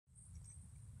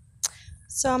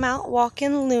So I'm out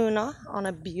walking Luna on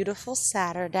a beautiful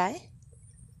Saturday.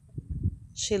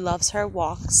 She loves her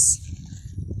walks.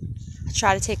 I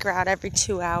try to take her out every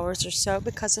 2 hours or so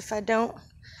because if I don't,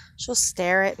 she'll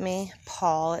stare at me,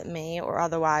 paw at me, or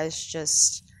otherwise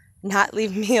just not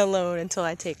leave me alone until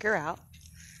I take her out.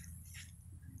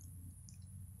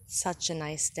 Such a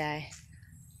nice day.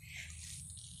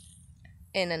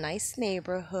 In a nice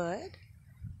neighborhood.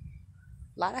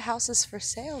 A lot of houses for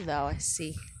sale though, I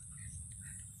see.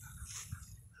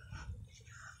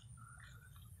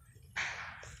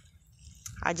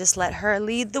 I just let her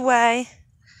lead the way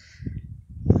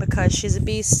because she's a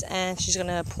beast and she's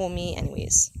gonna pull me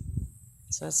anyways.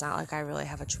 So it's not like I really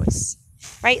have a choice.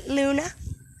 Right, Luna?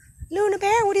 Luna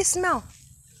Bear, what do you smell?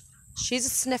 She's a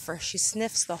sniffer. She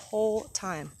sniffs the whole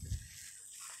time.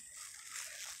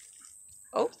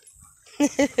 Oh.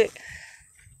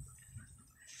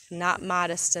 Not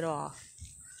modest at all.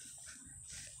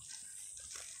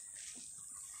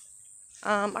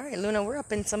 All right, Luna, we're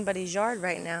up in somebody's yard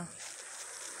right now.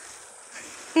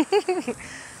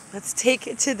 Let's take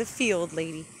it to the field,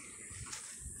 lady.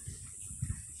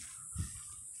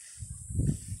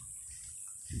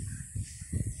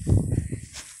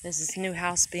 There's this new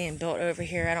house being built over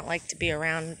here. I don't like to be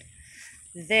around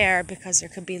there because there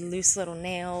could be loose little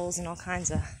nails and all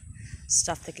kinds of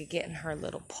stuff that could get in her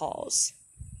little paws.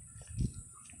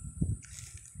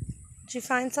 Did you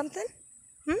find something?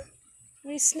 What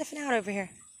are you sniffing out over here?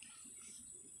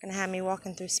 Gonna have me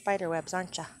walking through spider webs,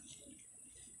 aren't ya?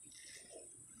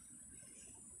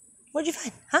 What'd you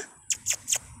find? Huh?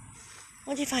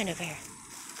 What'd you find over here?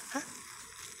 Huh?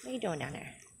 What are you doing down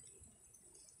there?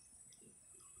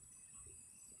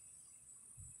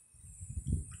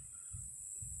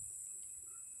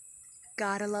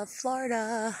 Gotta love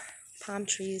Florida. Palm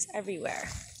trees everywhere.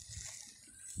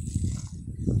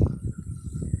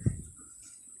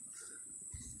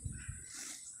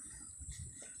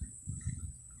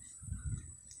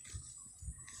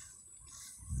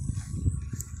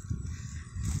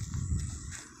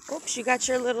 Oops, you got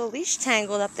your little leash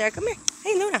tangled up there. Come here.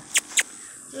 Hey, Luna.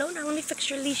 Luna, let me fix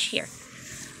your leash here.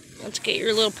 Let's get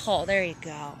your little paw. There you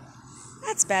go.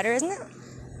 That's better, isn't it?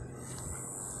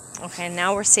 Okay,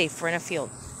 now we're safe. We're in a field.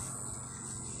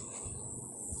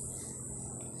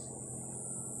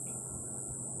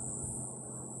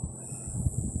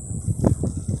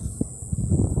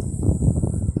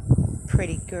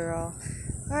 Pretty girl.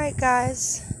 Alright,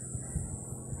 guys.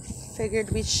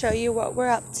 Figured we'd show you what we're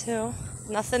up to.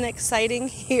 Nothing exciting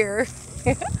here.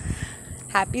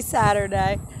 Happy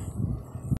Saturday.